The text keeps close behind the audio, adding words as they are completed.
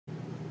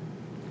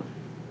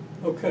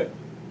Okay,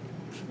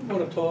 I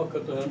want to talk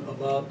then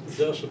about the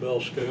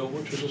decibel scale,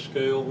 which is a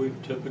scale we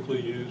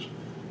typically use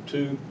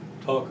to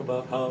talk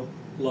about how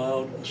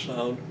loud a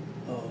sound,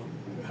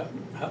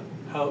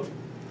 how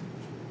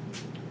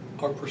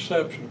our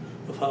perception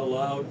of how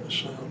loud a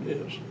sound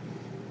is.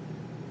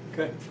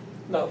 Okay,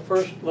 now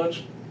first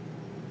let's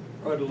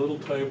write a little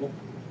table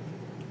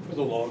for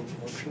the log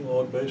function,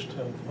 log base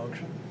 10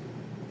 function.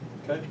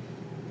 Okay,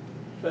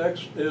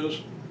 x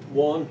is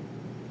 1.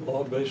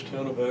 Log base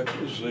 10 of x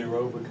is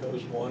 0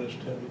 because 1 is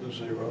 10 to the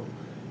 0,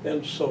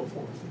 and so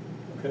forth.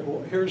 Okay,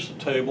 well, here's the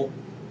table.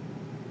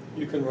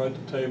 You can write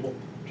the table.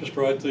 Just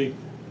write the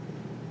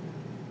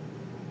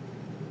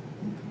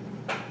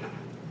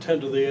 10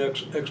 to the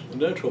x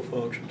exponential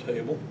function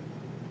table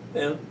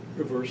and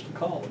reverse the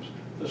columns.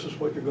 This is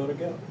what you're going to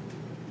get.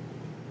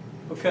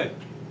 Okay,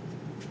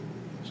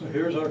 so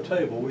here's our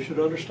table. We should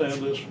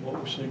understand this from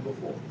what we've seen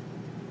before.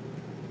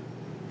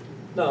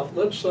 Now,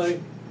 let's say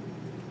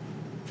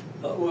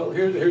well,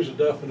 here's a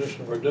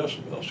definition of our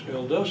decibel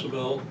scale.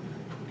 Decibel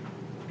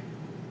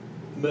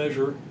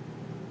measure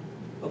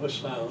of a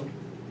sound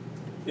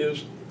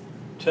is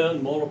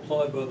 10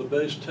 multiplied by the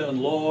base 10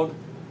 log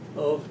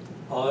of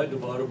I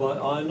divided by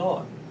I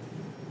naught.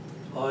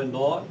 I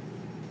naught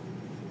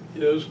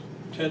is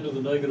 10 to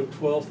the negative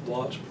 12th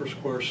watts per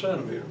square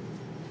centimeter.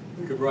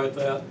 We could write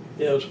that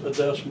as a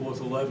decimal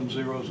with 11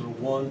 zeros and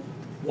 1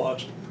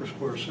 watts per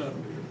square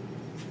centimeter.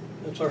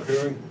 That's our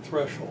hearing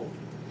threshold.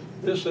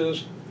 This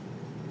is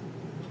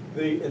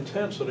the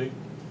intensity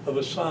of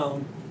a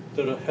sound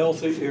that a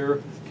healthy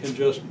ear can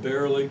just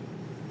barely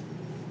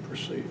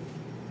perceive.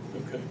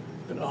 Okay,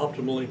 an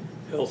optimally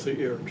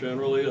healthy ear,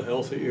 generally a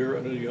healthy ear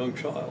in a young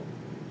child.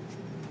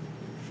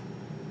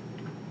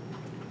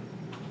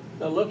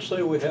 Now let's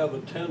say we have a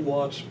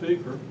 10-watt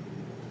speaker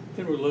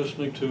and we're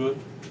listening to it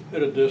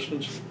at a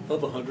distance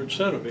of 100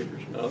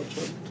 centimeters. Now, I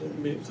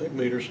think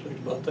meters, think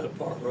about that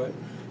far, right?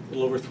 A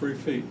little over 3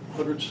 feet,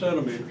 100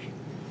 centimeters.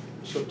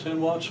 So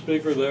 10-watt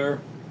speaker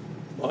there,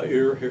 my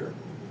ear here.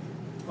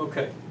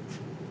 Okay.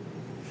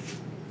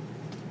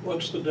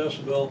 What's the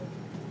decibel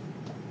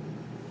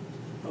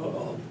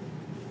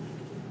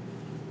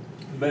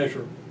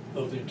measure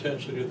of the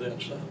intensity of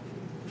that sound?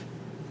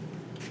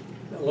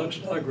 Now let's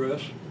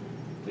digress.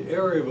 The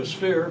area of a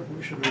sphere,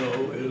 we should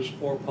know, is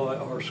 4 pi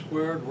r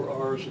squared, where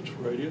r is its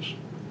radius.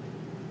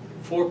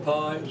 4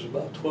 pi is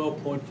about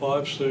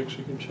 12.56.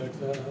 You can check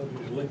that out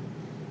easily.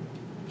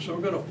 So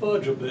we're going to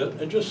fudge a bit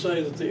and just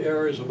say that the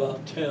area is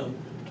about 10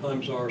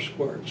 times r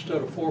squared.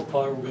 Instead of 4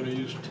 pi, we're going to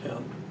use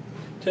 10.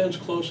 10 is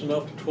close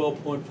enough to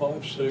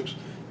 12.56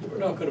 that we're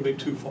not going to be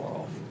too far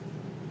off.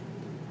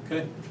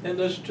 Okay? And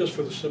this is just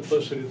for the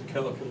simplicity of the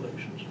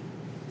calculations.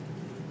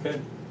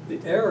 Okay? The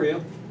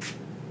area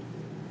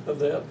of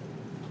that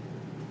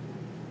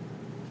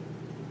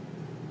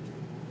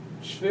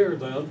sphere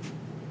then,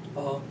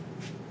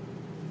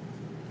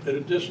 at a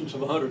distance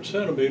of 100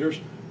 centimeters,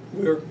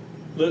 we're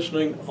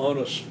listening on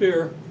a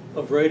sphere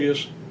of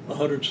radius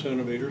 100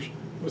 centimeters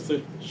with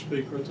the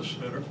speaker at the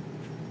center.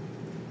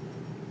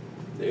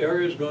 The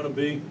area is going to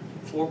be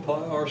 4 pi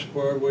r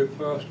squared. We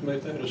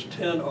approximate that as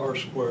 10 r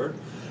squared,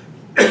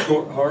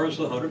 where r is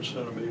the 100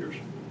 centimeters.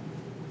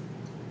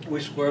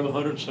 We square the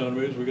 100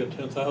 centimeters, we get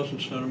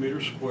 10,000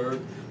 centimeters squared.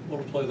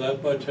 Multiply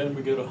that by 10,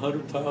 we get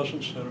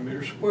 100,000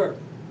 centimeters squared.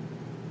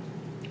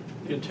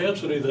 The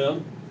intensity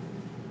then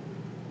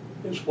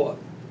is what?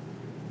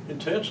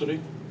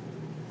 Intensity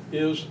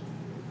is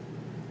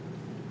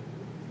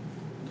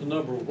the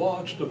number of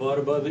watts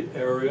divided by the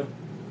area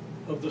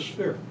of the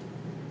sphere.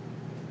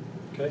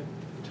 Okay,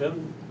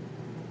 10,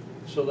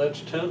 so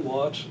that's 10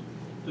 watts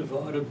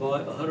divided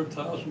by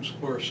 100,000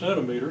 square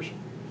centimeters,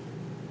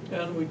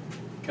 and we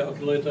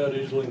calculate that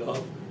easily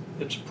enough.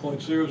 It's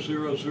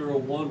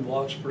 0.0001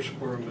 watts per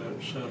square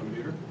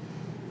centimeter,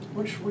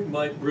 which we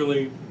might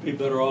really be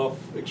better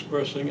off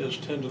expressing as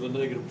 10 to the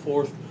negative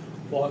 4th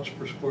watts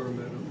per square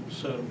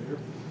centimeter.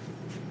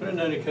 But in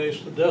any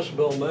case, the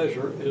decibel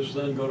measure is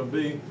then going to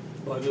be,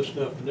 by this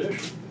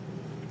definition,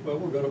 well,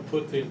 we're going to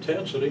put the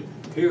intensity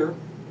here.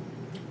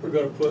 We're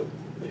going to put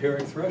the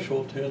hearing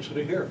threshold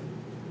intensity here.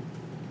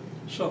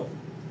 So,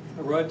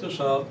 I write this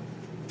out,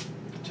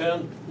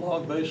 10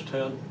 log base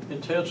 10,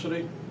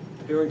 intensity,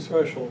 hearing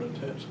threshold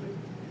intensity,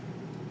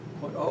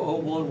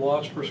 0.001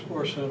 watts per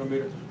square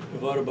centimeter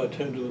divided by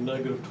 10 to the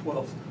negative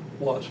 12th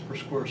watts per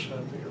square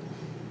centimeter.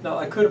 Now,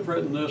 I could have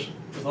written this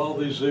with all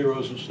these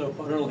zeros and stuff,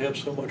 but I only had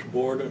so much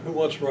board, and who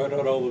wants to write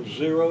out all those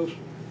zeros?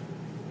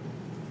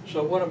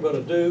 So what I'm going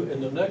to do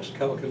in the next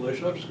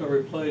calculation, I'm just going to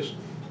replace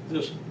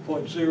this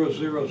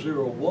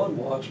 0.0001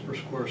 watts per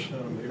square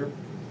centimeter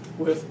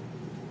with,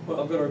 well,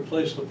 I'm going to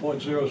replace the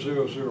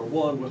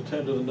 0.0001 with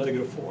 10 to the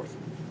negative 4th.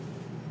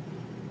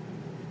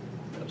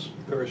 That's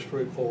very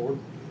straightforward.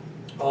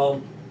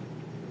 And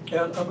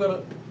I'm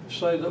going to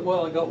say that,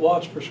 well, I got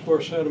watts per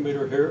square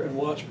centimeter here and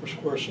watts per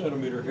square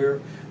centimeter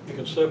here. You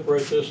can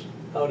separate this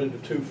out into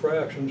two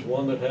fractions,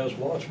 one that has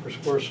watts per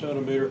square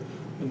centimeter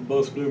in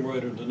both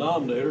numerator and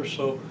denominator,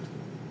 so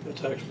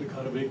it's actually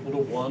kind of equal to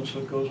 1, so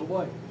it goes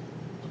away.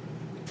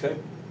 Okay?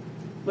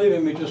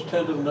 leaving me just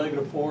 10 to the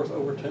negative fourth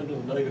over 10 to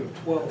the negative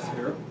 12th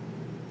here.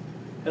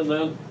 And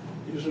then,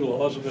 using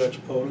laws of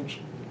exponents,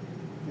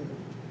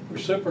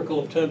 reciprocal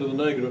of 10 to the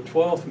negative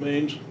 12th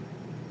means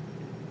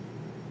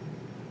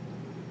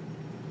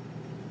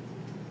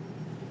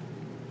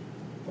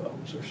well,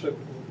 it's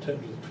reciprocal of 10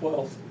 to the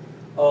 12th.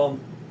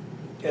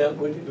 And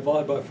when you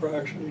divide by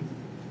fraction, you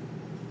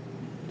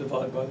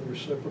divide by the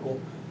reciprocal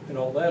and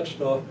all that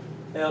stuff.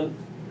 And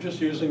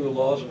just using the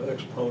laws of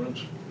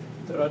exponents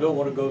that I don't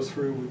want to go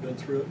through, we've been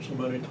through it so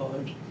many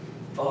times,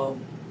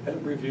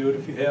 and review it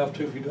if you have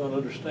to. If you don't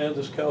understand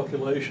this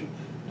calculation,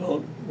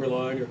 don't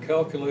rely on your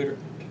calculator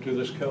to do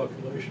this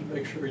calculation.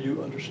 Make sure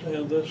you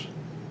understand this.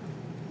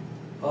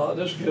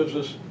 This gives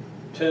us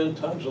 10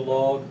 times the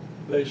log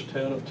base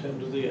 10 of 10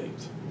 to the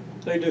 8th.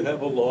 They do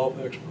have a law of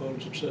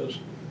exponents that says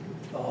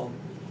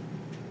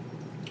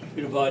if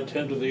you divide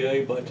 10 to the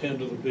A by 10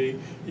 to the B,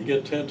 you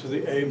get 10 to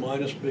the A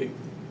minus B.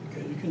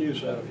 Okay, you can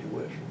use that if you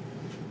wish.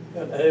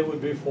 And A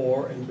would be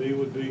 4 and B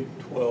would be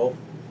 12,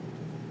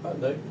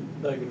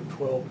 negative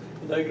 12.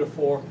 And negative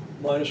 4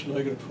 minus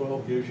negative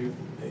 12 gives you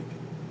 8.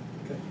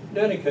 Okay. In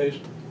any case,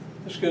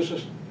 this gives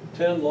us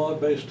 10 log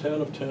base 10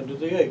 of 10 to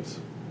the 8th.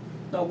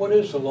 Now what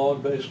is the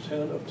log base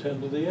 10 of 10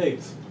 to the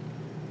 8th?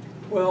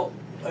 Well,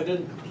 I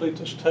didn't complete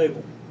this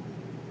table.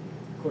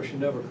 Of course, you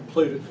never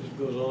complete it because it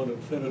goes on to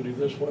infinity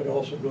this way. It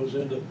also goes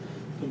into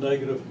the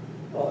negative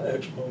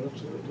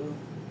exponents.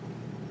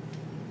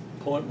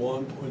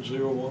 0.1,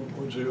 0.01,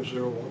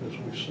 0.001 as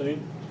we've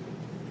seen.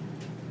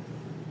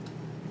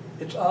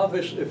 It's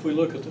obvious if we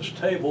look at this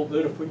table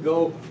that if we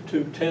go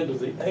to 10 to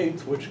the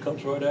 8th, which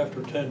comes right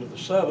after 10 to the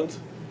 7th,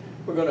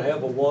 we're going to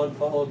have a 1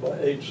 followed by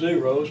 8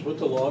 zeros, but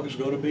the log is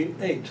going to be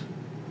 8.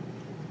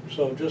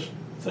 So just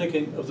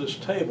thinking of this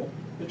table,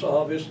 it's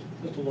obvious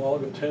that the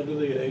log of 10 to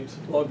the 8th,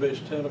 log base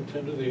 10 of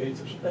 10 to the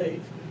 8th is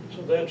 8.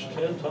 So that's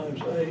 10 times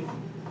 8,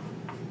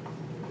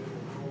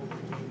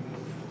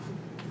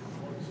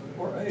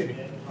 or 80.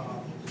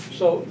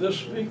 So this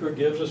speaker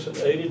gives us an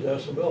 80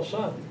 decibel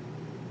sound.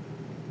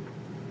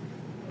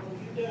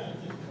 So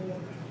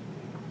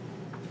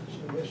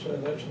we say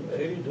that's an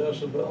 80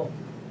 decibel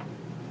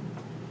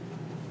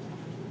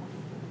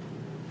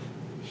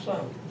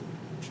sound.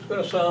 It's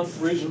going to sound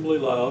reasonably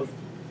loud,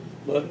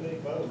 but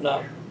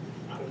not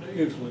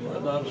hugely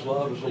loud, not as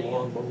loud as a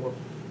lawnmower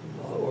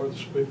or the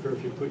speaker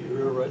if you put your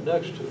ear right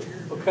next to it.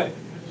 Okay,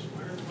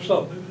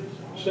 so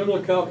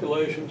similar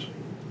calculations.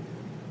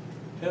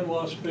 10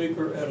 watt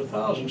speaker at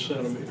 1,000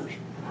 centimeters.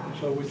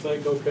 So we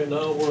think, okay,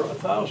 now we're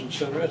 1,000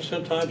 centimeters. That's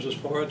 10 times as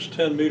far. That's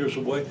 10 meters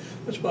away.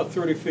 That's about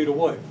 30 feet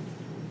away.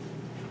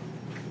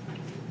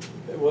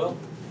 Okay, well,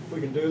 we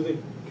can do the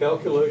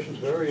calculations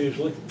very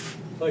easily.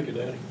 Thank you,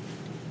 Danny.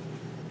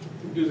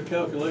 We can do the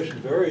calculations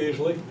very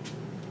easily.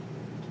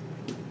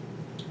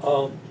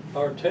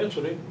 Our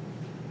intensity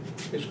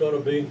is going to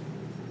be,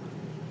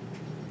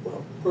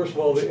 well, first of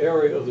all, the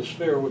area of the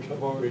sphere, which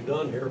I've already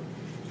done here.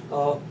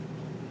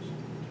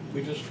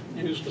 We just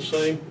used the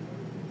same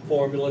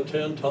formula,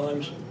 10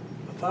 times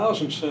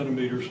 1,000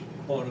 centimeters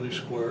quantity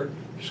squared.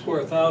 If you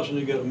square 1,000,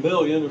 you get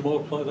 1,000,000, and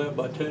multiply that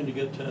by 10, you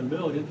get 10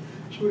 million.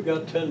 So we've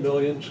got 10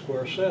 million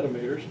square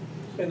centimeters,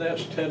 and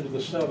that's 10 to the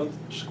 7th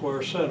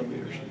square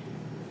centimeters.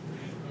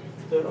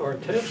 Then our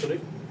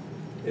intensity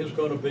is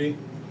going to be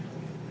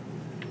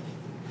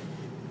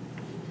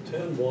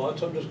 10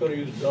 watts. I'm just going to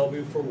use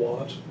W for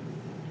watts,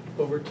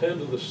 over 10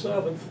 to the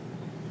 7th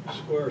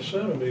square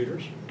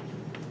centimeters.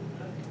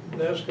 And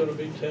that's going to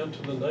be 10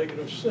 to the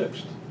negative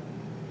 6th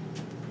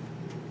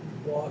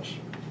watts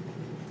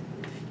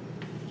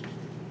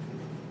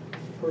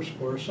per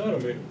square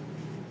centimeter.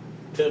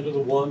 10 to the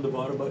 1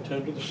 divided by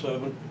 10 to the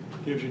 7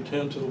 gives you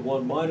 10 to the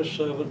 1 minus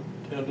 7,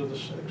 10 to the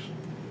 6.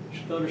 You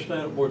should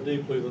understand it more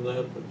deeply than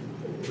that, but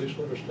at least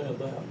understand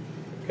that.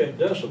 Okay,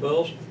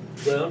 decibels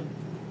then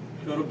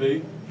going to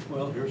be,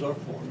 well, here's our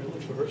formula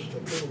first.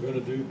 Okay, we're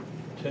going to do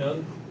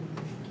 10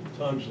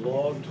 times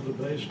log to the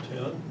base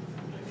 10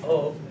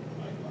 of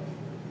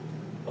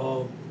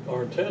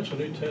our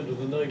intensity, 10 to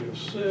the negative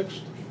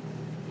 6th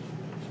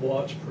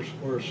watts per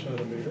square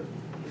centimeter,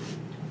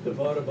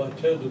 divided by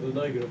 10 to the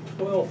negative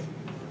 12th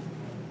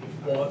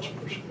watts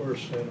per square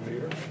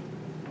centimeter.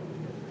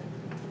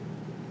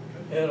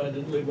 And I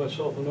didn't leave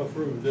myself enough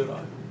room, did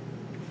I?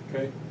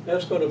 Okay,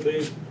 that's going to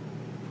be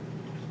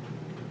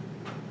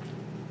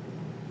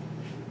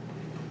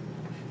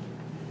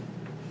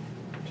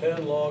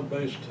ten log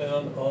base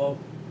 10 of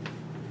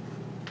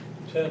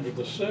 10 to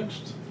the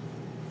 6th.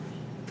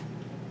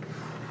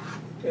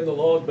 And the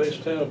log base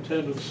 10 of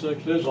 10 to the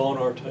 6th is on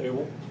our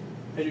table,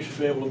 and you should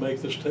be able to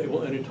make this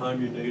table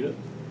anytime you need it.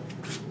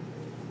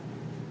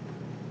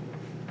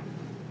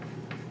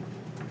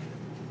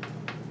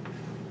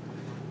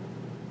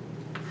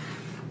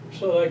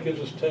 So that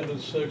gives us 10 to the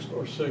 6th,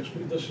 or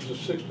 60. This is a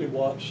 60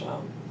 watt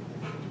sound.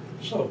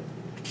 So,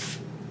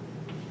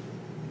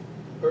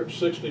 or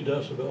 60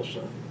 decibel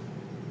sound.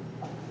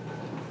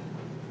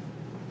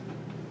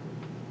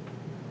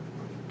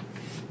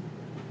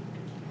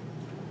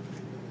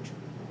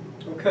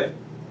 Okay,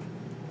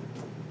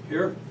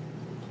 here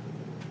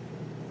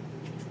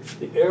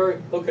The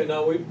area, okay,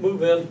 now we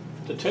move in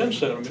to 10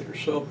 centimeters.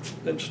 So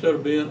instead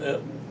of being at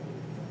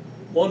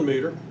 1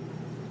 meter,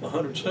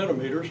 100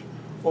 centimeters,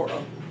 or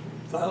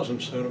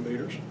 1,000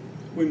 centimeters,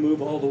 we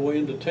move all the way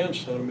into 10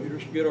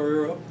 centimeters to get our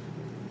ear up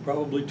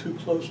probably too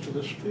close to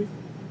the speaker.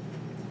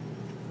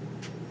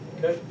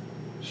 Okay,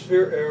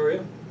 sphere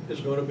area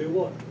is going to be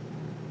what?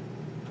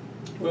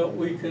 Well,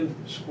 we can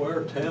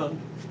square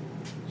 10.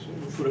 So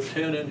we put a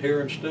 10 in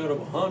here instead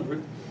of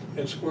 100,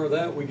 and square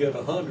that, we get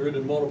 100,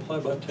 and multiply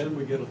by 10,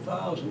 we get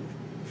 1,000.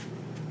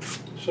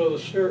 So the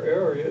sphere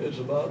area is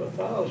about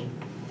 1,000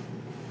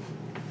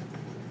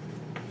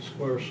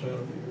 square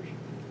centimeters.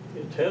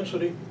 The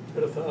intensity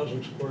at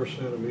 1,000 square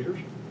centimeters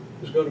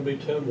is going to be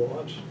 10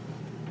 watts.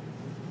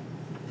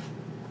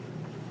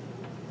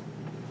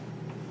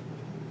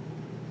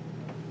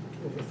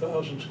 Over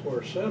 1,000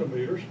 square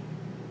centimeters,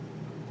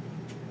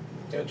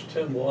 that's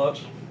 10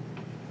 watts.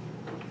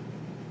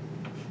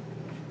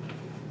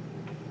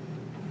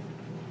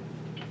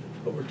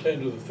 Over 10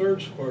 to the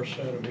third square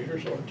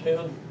centimeters, or 10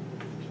 to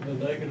the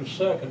negative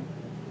second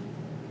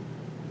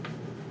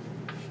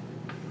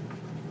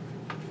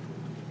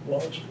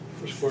watts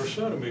per square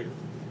centimeter.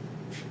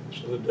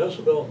 So the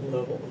decibel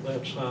level of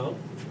that sound,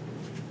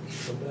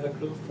 come back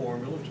to the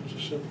formula, which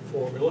is a simple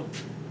formula.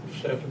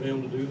 Just have to be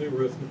able to do the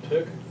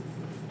arithmetic.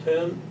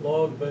 10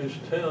 log base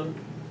 10,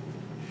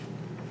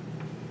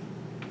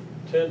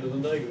 10 to the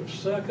negative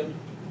second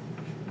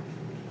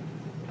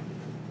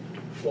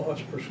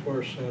watts per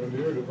square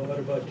centimeter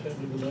divided by 10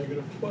 to the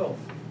negative 12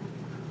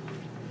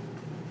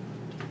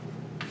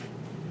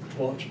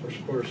 watts per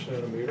square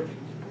centimeter.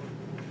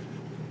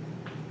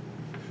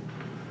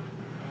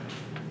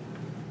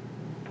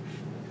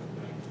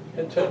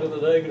 And 10 to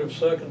the negative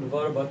second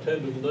divided by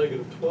 10 to the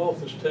negative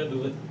 12th is 10 to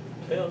the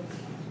 10th.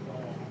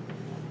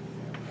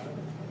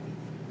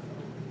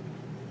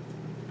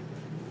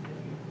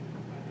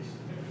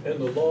 And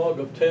the log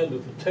of 10 to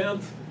the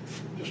 10th,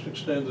 just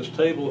extend this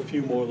table a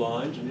few more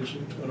lines and you see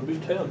it's going to be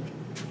 10.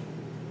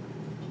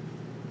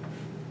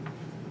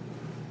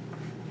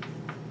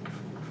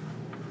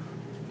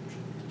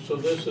 So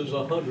this is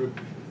 100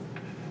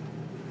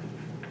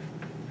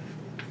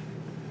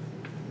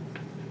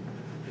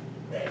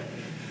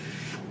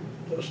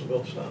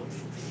 decibel sound.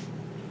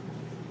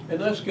 And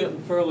that's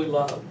getting fairly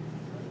loud.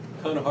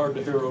 Kind of hard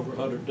to hear over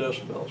 100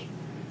 decibels.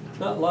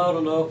 Not loud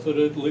enough that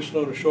at least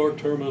on a short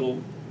term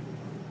it'll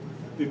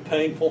be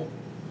painful,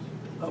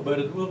 but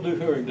it will do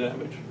hearing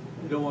damage.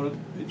 You don't want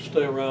to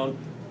stay around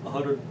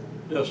 100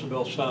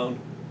 decibel sound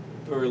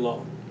very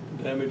long.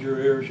 Damage your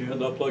ears, you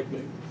end up like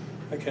me.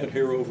 I can't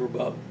hear over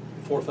about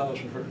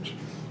 4,000 hertz.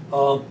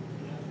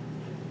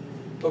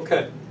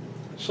 Okay,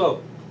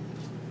 so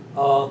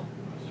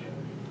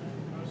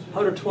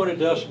 120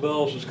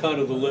 decibels is kind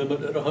of the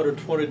limit. At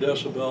 120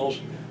 decibels,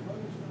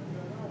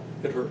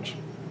 it hurts.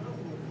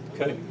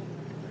 Okay.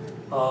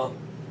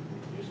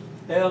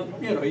 And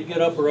you know, you get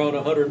up around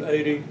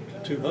 180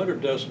 to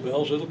 200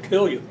 decibels, it'll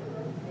kill you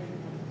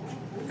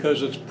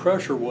because it's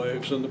pressure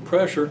waves, and the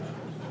pressure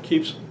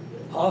keeps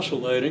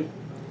oscillating,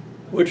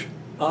 which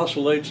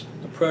oscillates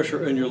the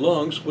pressure in your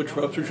lungs, which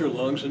ruptures your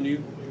lungs, and your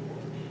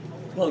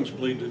lungs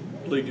bleed you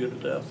to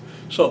death.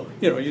 So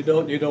you know, you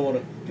don't want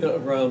to get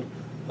around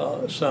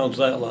sounds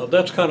that loud.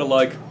 That's kind of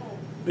like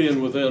being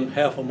within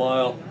half a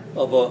mile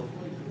of a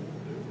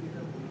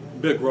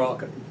big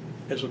rocket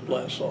as it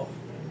blasts off.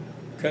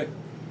 Okay.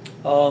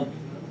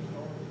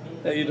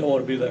 You don't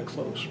want to be that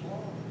close.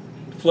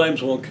 The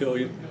flames won't kill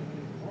you,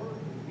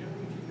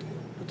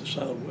 but the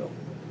sound will.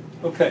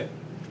 Okay,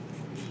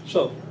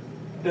 so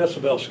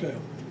decibel scale.